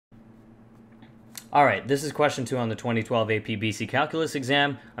Alright, this is question 2 on the 2012 AP BC Calculus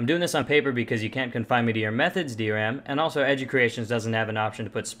exam. I'm doing this on paper because you can't confine me to your methods, DRAM, and also EduCreations doesn't have an option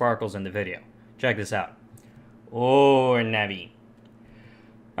to put sparkles in the video. Check this out. Oh, Navi.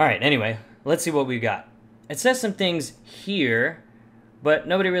 Alright, anyway, let's see what we've got. It says some things here, but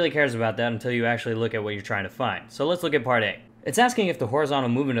nobody really cares about that until you actually look at what you're trying to find. So let's look at part A. It's asking if the horizontal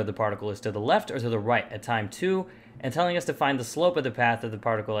movement of the particle is to the left or to the right at time 2, and telling us to find the slope of the path of the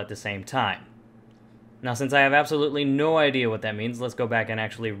particle at the same time. Now, since I have absolutely no idea what that means, let's go back and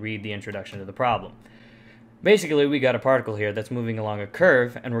actually read the introduction to the problem. Basically, we got a particle here that's moving along a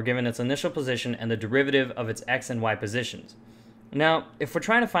curve, and we're given its initial position and the derivative of its x and y positions. Now, if we're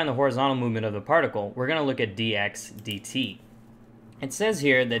trying to find the horizontal movement of the particle, we're going to look at dx dt. It says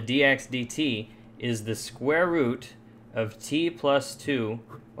here that dx dt is the square root of t plus 2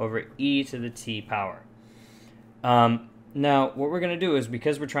 over e to the t power. Now, what we're going to do is,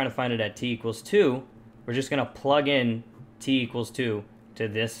 because we're trying to find it at t equals 2, we're just going to plug in t equals 2 to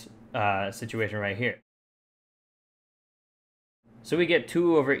this situation right here. So we get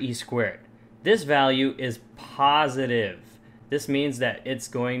 2 over e squared. This value is positive. This means that it's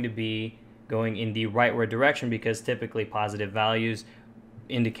going to be going in the rightward direction, because typically positive values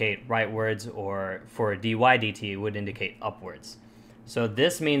indicate rightwards, or for dy dt it would indicate upwards. So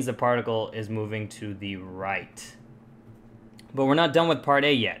this means the particle is moving to the right. But we're not done with part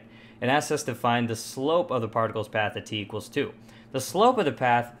A yet. It asks us to find the slope of the particle's path at t equals 2. The slope of the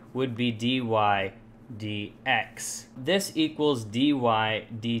path would be dy dx. This equals dy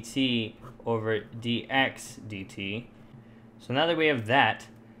dt over dx dt. So now that we have that,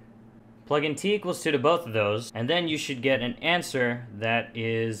 plug in t equals 2 to both of those, and then you should get an answer that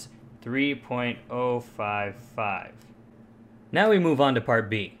is 3.055. Now we move on to part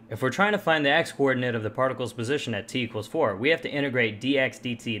B. If we're trying to find the x-coordinate of the particle's position at t equals 4, we have to integrate dx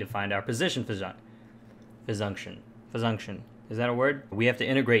dt to find our position function. Is that a word? We have to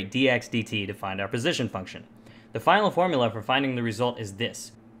integrate dx dt to find our position function. The final formula for finding the result is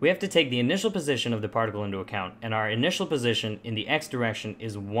this. We have to take the initial position of the particle into account, and our initial position in the x direction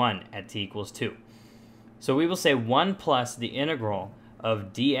is 1 at t equals 2. So we will say 1 plus the integral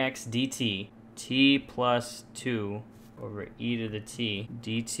of dx dt, t plus 2 over e to the t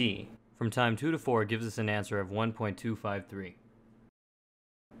dt from time 2 to 4 gives us an answer of 1.253.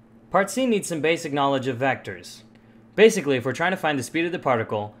 Part C needs some basic knowledge of vectors. Basically, if we're trying to find the speed of the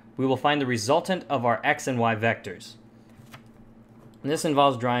particle, we will find the resultant of our x and y vectors. And this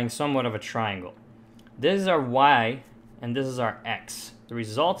involves drawing somewhat of a triangle. This is our y, and this is our x. The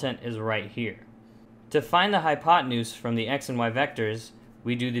resultant is right here. To find the hypotenuse from the x and y vectors,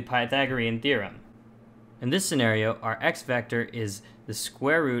 we do the Pythagorean Theorem. In this scenario, our x vector is the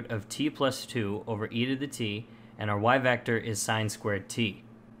square root of t plus 2 over e to the t, and our y vector is sine squared t.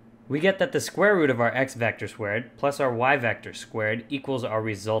 We get that the square root of our x vector squared plus our y vector squared equals our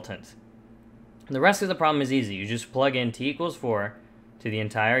resultant. The rest of the problem is easy. You just plug in t equals 4 to the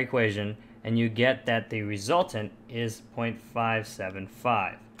entire equation, and you get that the resultant is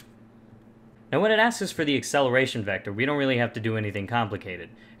 0.575. Now when it asks us for the acceleration vector, we don't really have to do anything complicated.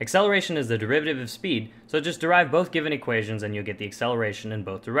 Acceleration is the derivative of speed, so just derive both given equations and you'll get the acceleration in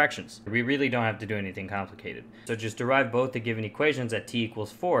both directions. We really don't have to do anything complicated. So just derive both the given equations at t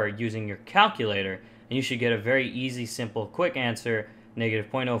equals 4 using your calculator, and you should get a very easy, simple, quick answer, negative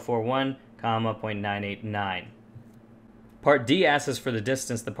 0.041, 0.989. Part D asks us for the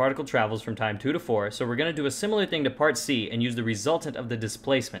distance the particle travels from time 2 to 4, so we're going to do a similar thing to part C and use the resultant of the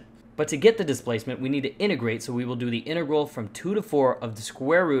displacement. But to get the displacement, we need to integrate, so we will do the integral from 2 to 4 of the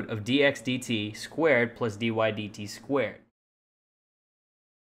square root of dx dt squared plus dy dt squared.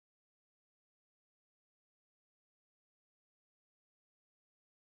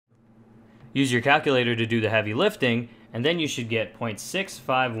 Use your calculator to do the heavy lifting, and then you should get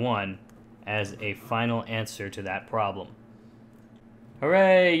 0.651 as a final answer to that problem.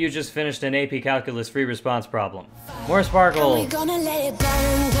 Hooray! You just finished an AP Calculus free response problem. More sparkles!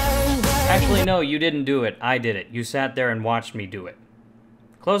 Actually, no, you didn't do it. I did it. You sat there and watched me do it.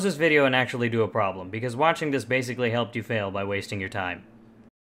 Close this video and actually do a problem, because watching this basically helped you fail by wasting your time.